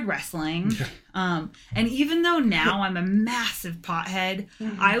backyard wrestling. And even though now I'm a massive pothead,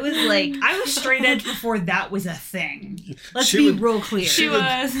 I was straight edge before that was a thing. Let's be real clear. She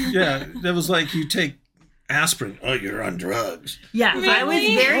was. Yeah, that was like you take aspirin. Oh, you're on drugs. Yeah, Really? I was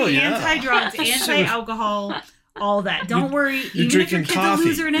very yeah. anti-drugs, anti-alcohol, all that. Don't worry, You're even if your drinking kid's coffee, a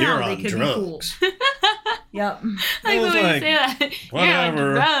loser now, you're they on could drugs. be cool. Yep. I was was like, say that. whatever.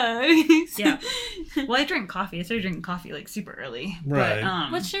 You're on drugs. Yeah. Well, I drink coffee. I started drinking coffee like super early. Right.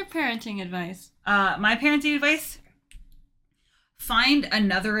 But, What's your parenting advice? my parenting advice: find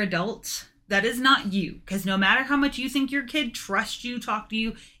another adult that is not you. Because no matter how much you think your kid trusts you, talk to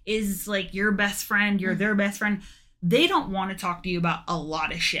you, is like your best friend, you're their best friend, they don't want to talk to you about a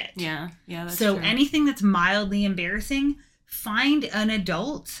lot of shit. Yeah, that's so true. anything that's mildly embarrassing, find an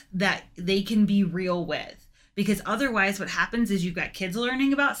adult that they can be real with. Because otherwise what happens is you've got kids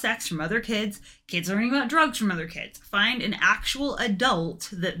learning about sex from other kids learning about drugs from other kids. Find an actual adult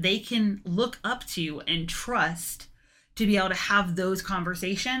that they can look up to and trust to be able to have those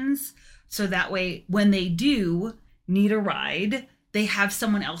conversations. So that way, when they do need a ride, they have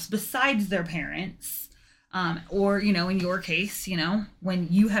someone else besides their parents. Or, in your case, when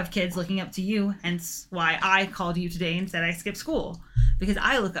you have kids looking up to you, hence why I called you today and said I skipped school, because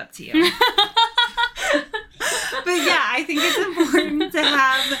I look up to you. But yeah, I think it's important to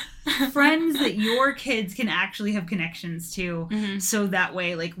have friends that your kids can actually have connections to. Mm-hmm. So that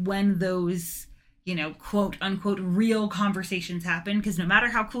way, like when those, quote unquote, real conversations happen, because no matter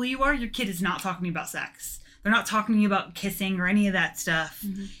how cool you are, your kid is not talking about sex. They're not talking to you about kissing or any of that stuff.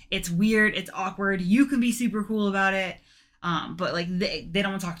 Mm-hmm. It's weird. It's awkward. You can be super cool about it. But like they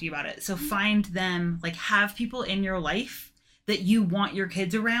don't want to talk to you about it. So find them, like have people in your life that you want your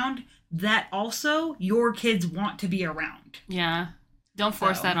kids around that also your kids want to be around. Yeah. Don't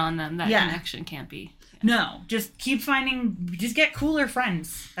force that on them. That connection can't be. Yeah. No, just just get cooler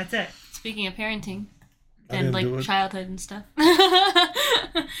friends. That's it. Speaking of parenting and like childhood and stuff.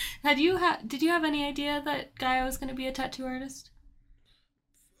 Did you have any idea that Gaia was going to be a tattoo artist?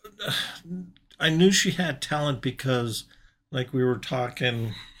 I knew she had talent because, like we were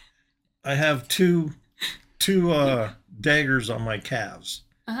talking, I have two daggers on my calves.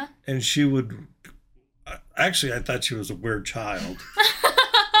 Uh-huh. And she would... Actually, I thought she was a weird child.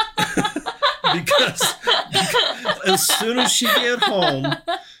 because as soon as she get home,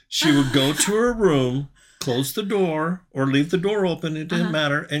 she would go to her room, close the door, or leave the door open. It didn't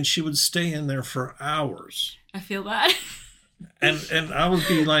matter. And she would stay in there for hours. I feel bad. And I would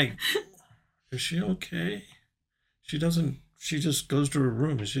be like, is she okay? She just goes to her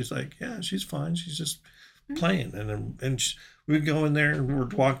room and she's like, yeah, she's fine. She's just playing. And we'd go in there and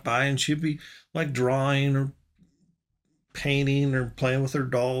we'd walk by and she'd be like drawing or painting or playing with her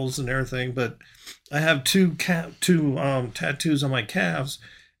dolls and everything. But I have two tattoos on my calves.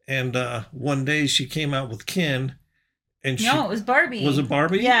 And one day she came out with Ken. And no, it was Barbie. Was it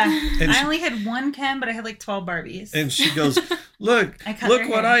Barbie? Yeah. And I only had one Ken, but I had like 12 Barbies. And she goes, look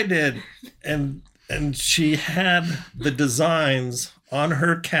what I did. And she had the designs on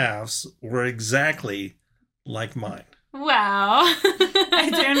her calves were exactly like mine. Wow. I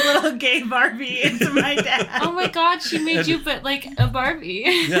turned little gay Barbie into my dad. Oh my God, she made you but like a Barbie.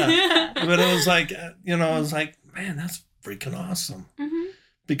 Yeah. But it was like, I was like, man, that's freaking awesome. Mm-hmm.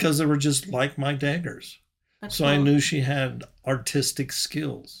 Because they were just like my daggers. That's so cool. I knew she had artistic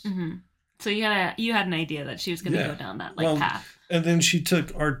skills. Mm-hmm. So you had an idea that she was going to go down that path. And then she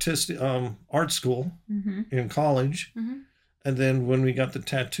took artistic art school in college. Mm-hmm. And then when we got the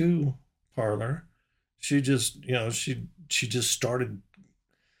tattoo parlor, she just she just started.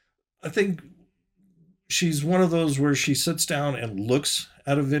 I think she's one of those where she sits down and looks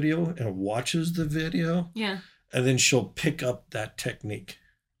at a video and watches the video. Yeah. And then she'll pick up that technique.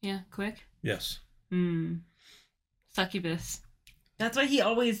 Yeah, quick. Yes. Succubus. That's what he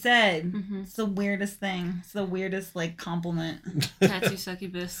always said. Mm-hmm. It's the weirdest thing. It's the weirdest compliment. Tattoo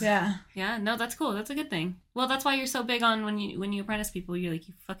succubus. Yeah. Yeah. No, that's cool. That's a good thing. Well, that's why you're so big on when you apprentice people. You're like,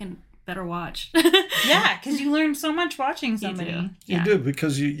 you fucking better watch. Yeah, because you learn so much watching somebody. You do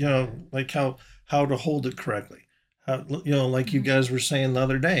because you like how to hold it correctly. How, like you guys were saying the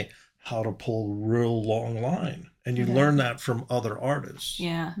other day, how to pull a real long line. And you learn that from other artists.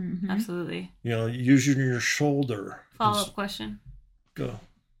 Yeah, absolutely. Using your shoulder. Follow-up question. Go.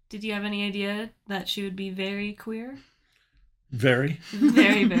 Did you have any idea that she would be very queer? Very?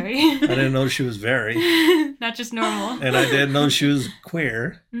 Very, very. I didn't know she was very. Not just normal. And I didn't know she was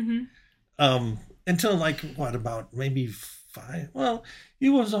queer. Until about maybe 5? Well,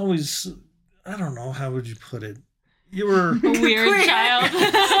 you was always, I don't know, how would you put it? You were a weird child.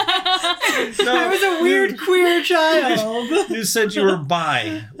 No, I was a weird queer child. You said you were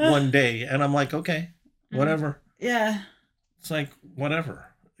bi one day, and I'm like, okay, whatever. Yeah. It's like, whatever.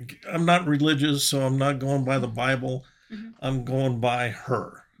 I'm not religious, so I'm not going by the Bible. Mm-hmm. I'm going by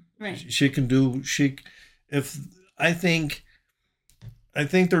her. Right. She can do, I think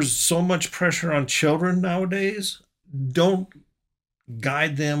there's so much pressure on children nowadays. Don't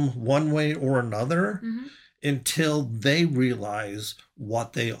guide them one way or another. Mm-hmm. Until they realize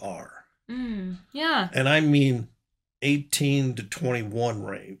what they are. Yeah. And I mean 18 to 21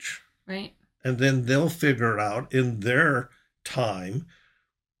 range. Right. And then they'll figure it out in their time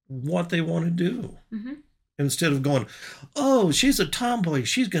what they want to do. Mm-hmm. Instead of going, oh, she's a tomboy,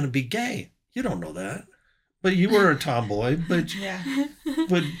 she's going to be gay. You don't know that. But you were a tomboy, but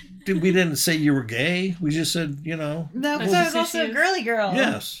we didn't say you were gay. We just said, No, Well, because I was also a girly girl.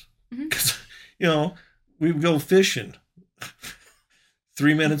 yes. Mm-hmm. Because, we would go fishing.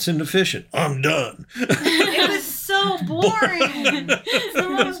 3 minutes into fishing, I'm done. It was so boring. It's the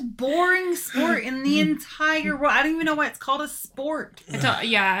most boring sport in the entire world. I don't even know why it's called a sport.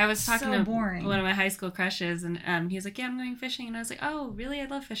 I was talking So to boring. one of my high school crushes, and he was like, yeah, I'm going fishing. And I was like, oh, really? I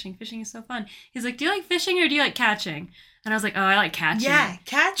love fishing. Fishing is so fun. He's like, do you like fishing or do you like catching? And I was like, oh, I like catching. Yeah,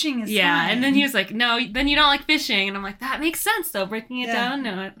 catching is fun. And then he was like, no, then you don't like fishing. And I'm like, that makes sense, though, breaking it down.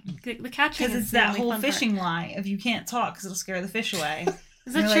 No, the catching Because is it's the that only whole fun fishing lie of you can't talk because it'll scare the fish away.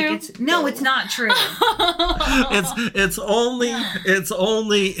 Is that You're true? No, it's not true. It's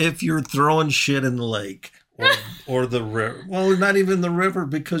only if you're throwing shit in the lake or the river. Well, not even the river,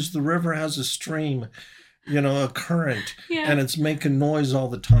 because the river has a stream, a current, and it's making noise all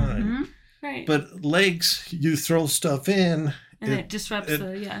the time. Mm-hmm. Right. But lakes, you throw stuff in, and it disrupts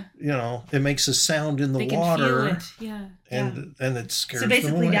it makes a sound in the they water. Can feel it. Yeah. And it scares So them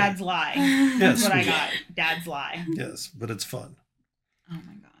basically, away. Dad's lie. Yes, That's what I got. Dad's lie. Yes, but it's fun. Oh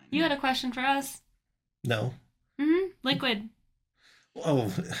my god. You had a question for us? No. Mm-hmm. Liquid.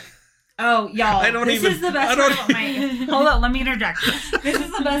 Oh, y'all. This is the best part about my... Hold on, let me interject. This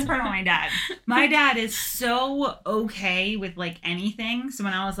is the best part about my dad. My dad is so okay with, anything. So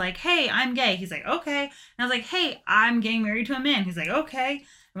when I was like, hey, I'm gay, he's like, okay. And I was like, hey, I'm getting married to a man. He's like, okay. And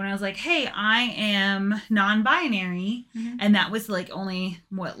when I was like, hey, I am non-binary. Mm-hmm. And that was, only,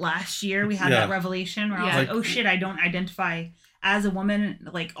 last year we had that revelation where I was like, oh, shit, I don't identify as a woman,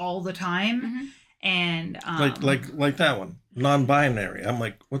 all the time. Mm-hmm. And like that one, non-binary. I'm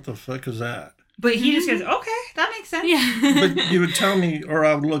like, what the fuck is that? But he just goes, okay, that makes sense. Yeah. But you would tell me, or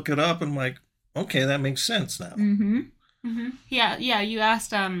I would look it up, and I'm like, okay, that makes sense now. Mm-hmm. Mm-hmm. Yeah. You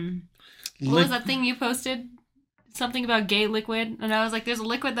asked what was that thing you posted? Something about gay liquid, and I was like, "There's a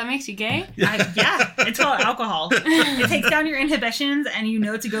liquid that makes you gay." It's called alcohol. It takes down your inhibitions, and you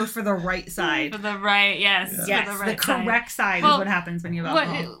know to go for the right side. For the right, yes. Yes, for the, right correct side is what happens when you have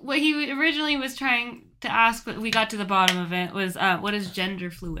alcohol. What he originally was trying to ask, but we got to the bottom of it, was what is gender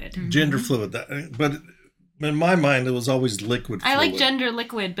fluid? Mm-hmm. Gender fluid, but in my mind, it was always liquid fluid. I like gender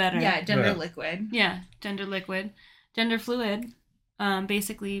liquid better. Yeah, gender liquid. Yeah, gender liquid. Gender fluid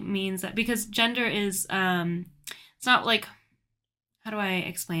basically means that, because gender is... it's not how do I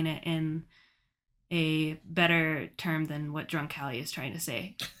explain it in a better term than what Drunk Callie is trying to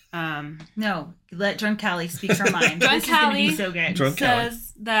say? No, let Drunk Callie speak her mind. Drunk Callie is so good. Drunk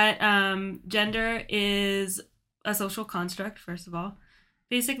says that gender is a social construct, first of all.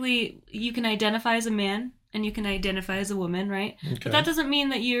 Basically, you can identify as a man and you can identify as a woman, right? Okay. But that doesn't mean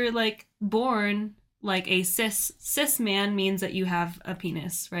that you're born like a cis man means that you have a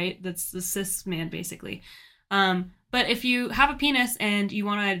penis, right? That's the cis man, basically. But if you have a penis and you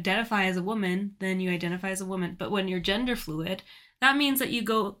want to identify as a woman, then you identify as a woman. But when you're gender fluid, that means that you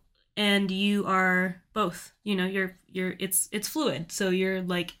go and you are both. It's fluid. So you're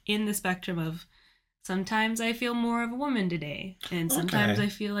in the spectrum of, sometimes I feel more of a woman today, and sometimes I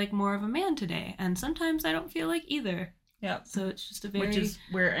feel like more of a man today, and sometimes I don't feel like either. Yeah. So it's just which is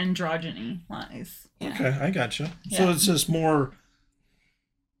where androgyny lies. Yeah. Okay, I gotcha. Yeah. So it's just more...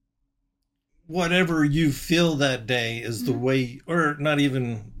 whatever you feel that day is the way, or not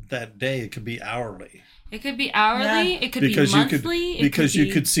even that day, it could be hourly. It could be hourly, it could be monthly. You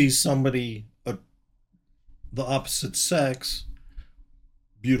could see somebody, the opposite sex,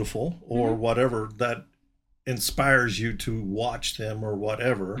 beautiful, or whatever, that inspires you to watch them or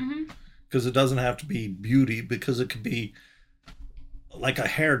whatever. Because it doesn't have to be beauty, because it could be like a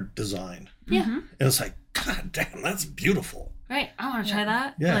hair design. Yeah. And it's like, God damn, that's beautiful. Right, I want to try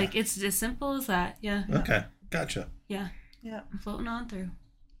that. Yeah. It's as simple as that. Yeah. Okay, gotcha. Yeah. Yeah. I'm floating on through.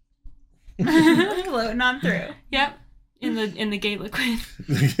 Floating on through. Yep. In the gay liquid.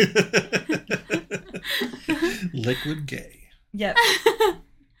 Liquid gay. Yep.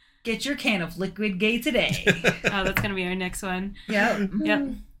 Get your can of liquid gay today. Oh, that's gonna be our next one. Yep. Yep.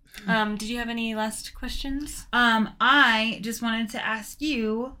 Did you have any last questions? I just wanted to ask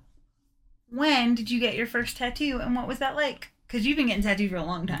you, when did you get your first tattoo, and what was that like? Because you've been getting tattooed for a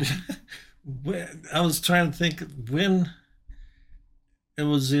long time. I was trying to think when it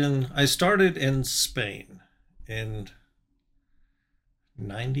was I started in Spain in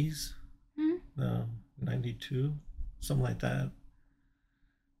 90s, 92, something like that.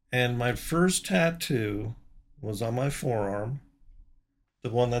 And my first tattoo was on my forearm, the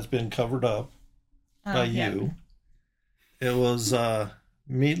one that's been covered up by you. It was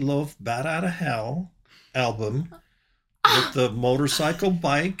Meatloaf Bat Out of Hell album with the motorcycle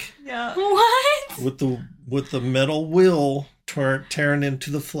bike. Yeah. What? With the metal wheel tearing into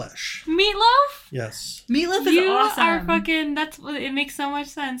the flesh. Meatloaf? Yes. Meatloaf is You awesome. are fucking, it makes so much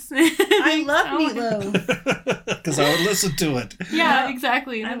sense. I love Meatloaf. Because I would listen to it. Yeah,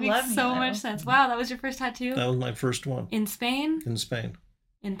 exactly. I That love makes so Meatloaf. much sense. Wow, that was your first tattoo? That was my first one In Spain? in Spain.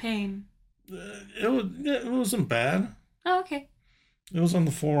 In pain. It wasn't bad. Oh, okay. It was on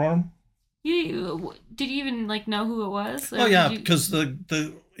the forearm. Did you even know who it was? Oh yeah, because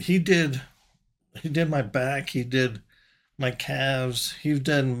he did my back, he did my calves, he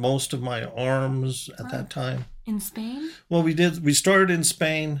did most of my arms at that time. In Spain? Well, we started in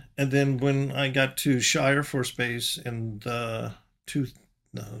Spain, and then when I got to Shaw Air Force Base in the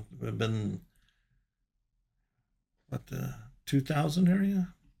 2000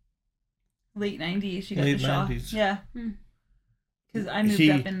 area? Late 90s, you got Late the Shaw. 90s. Yeah. Hmm. Because I moved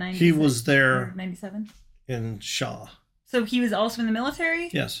up in 96. He was there 97. in Shaw. So he was also in the military?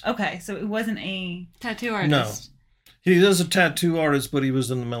 Yes. Okay, so it wasn't a... Tattoo artist? No. He is a tattoo artist, but he was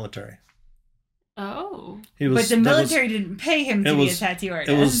in the military. Oh. But the military didn't pay him to be a tattoo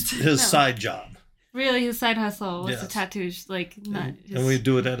artist. It was his No. side job. Really, his side hustle was Yes. the tattoos, not his... And we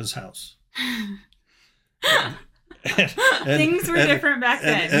do it at his house. Things were different back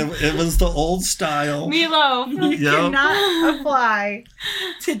then. And it was the old style. Meatloaf. You Yep. cannot apply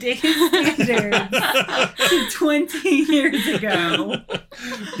today's standards to 20 years ago.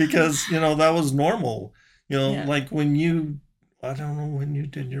 Because, that was normal. Yeah. Like when I don't know when you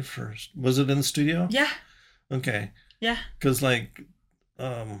did your first. Was it in the studio? Yeah. Okay. Yeah. Because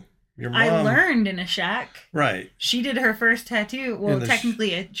your mom. I learned in a shack. Right. She did her first tattoo. Well,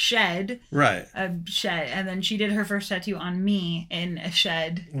 technically a shed. Right. A shed. And then she did her first tattoo on me in a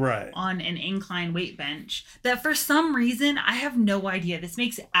shed. Right. On an incline weight bench. That for some reason, I have no idea. This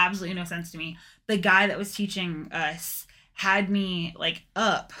makes absolutely no sense to me. The guy that was teaching us had me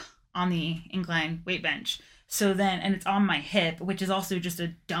up on the incline weight bench. So then, and it's on my hip, which is also just a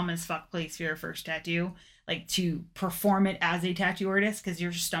dumb as fuck place for your first tattoo. To perform it as a tattoo artist, because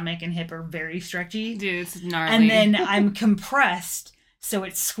your stomach and hip are very stretchy. Dude, it's gnarly. And then I'm compressed, so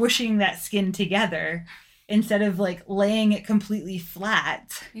it's squishing that skin together instead of laying it completely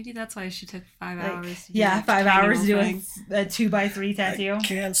flat. Maybe that's why she took 5 hours. To do Yeah, that 5 tiny hours to do little a thing. 2x3 tattoo. I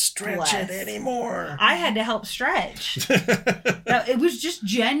can't stretch it anymore. I had to help stretch. It was just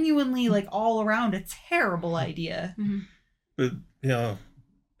genuinely all around a terrible idea. Mm-hmm. But,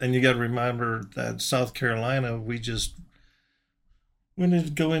 and you got to remember that South Carolina, when did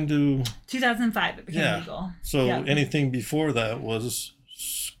it go into 2005 it became legal. So Yep. anything before that was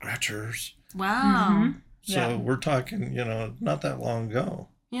scratchers. Wow. Mm-hmm. So we're talking, not that long ago.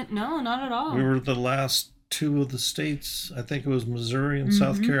 Yeah, no, not at all. We were the last two of the states. I think it was Missouri and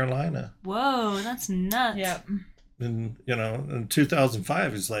South Carolina. Whoa, that's nuts. Yep. And, in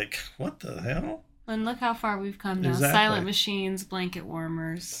 2005, it's like, what the hell? And look how far we've come now. Exactly. Silent machines, blanket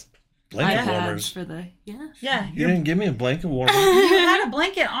warmers. Blanket iPads warmers. for the, yeah. Yeah. You didn't give me a blanket warmer. You had a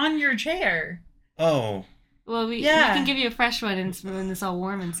blanket on your chair. Oh, Well, we Yeah. can give you a fresh one when it's all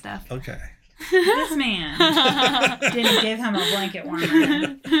warm and stuff. okay. This man didn't give him a blanket warmer.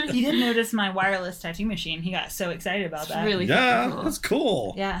 He did notice my wireless tattoo machine. He got so excited about that. Really Yeah, fucking cool. that's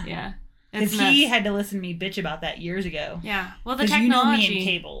cool. Yeah. Yeah. Because It's he nuts. had to listen to me bitch about that years ago. Yeah. Well, the Because technology. you know me and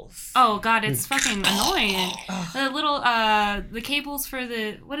cables. Oh God, it's fucking annoying. Ugh. The little the cables for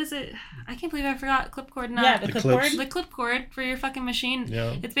the, what is it? I can't believe I forgot clip cord. Yeah, the The clipboard. clips. The clip cord for your fucking machine.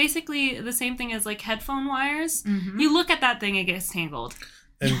 Yeah. It's basically the same thing as headphone wires. Mhm. You look at that thing, it gets tangled.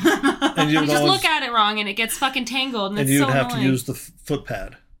 And You you'd just always, look at it wrong and it gets fucking tangled, and and it's you'd so have annoying. to use the foot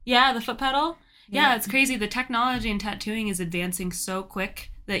pad. Yeah, the foot pedal. Yeah, Yeah. it's crazy. The technology in tattooing is advancing so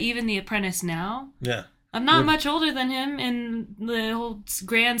quick that even the apprentice now, Yeah. I'm not We're- much older than him in the whole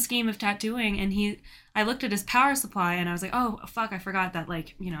grand scheme of tattooing, and I looked at his power supply and I was like, oh fuck, I forgot that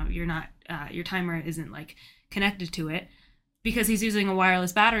you're not your timer isn't connected to it, because he's using a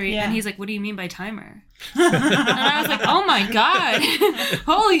wireless battery. Yeah. And he's like, what do you mean by timer? And I was like, oh my god,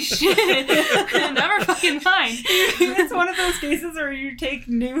 holy shit. Never fucking mind. It's one of those cases where you take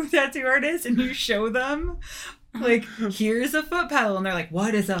new tattoo artists and you show them, here's a foot pedal. And they're like,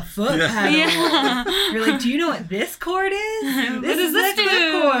 what is a foot Yeah. pedal? Yeah. You're like, do you know what this chord is? What This does is this the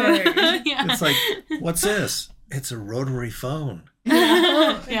do? clip cord. Yeah. It's like, what's this? It's a rotary phone.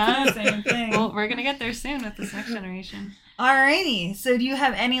 Yeah. Yeah. Same thing. Well, know. We're going to get there soon with this next generation. Alrighty. So do you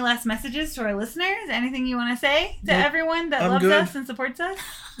have any last messages to our listeners? Anything you want to say to everyone that loves us and supports us?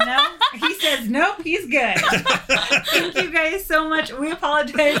 No? He says nope, he's good. Thank you guys so much. We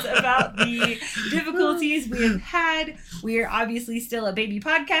apologize about the difficulties we have had. We are obviously still a baby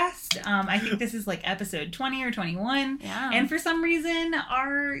podcast. I think this is like episode 20 or 21. Yeah. And for some reason,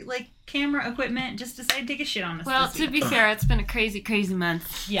 our camera equipment just decided to take a shit on us. Well, to be fair, it's been a crazy, crazy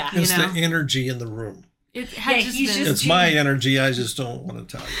month. Yeah. It's the energy in the room. It's my energy. I just don't want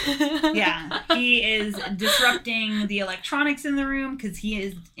to tell you. Yeah. He is disrupting the electronics in the room because he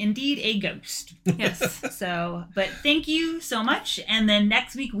is indeed a ghost. Yes. So, but thank you so much. And then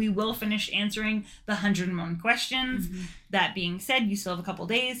next week we will finish answering the 101 questions. Mm-hmm. That being said, you still have a couple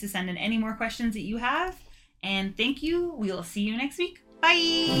days to send in any more questions that you have. And thank you. We will see you next week.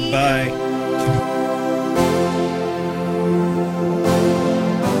 Bye. Bye.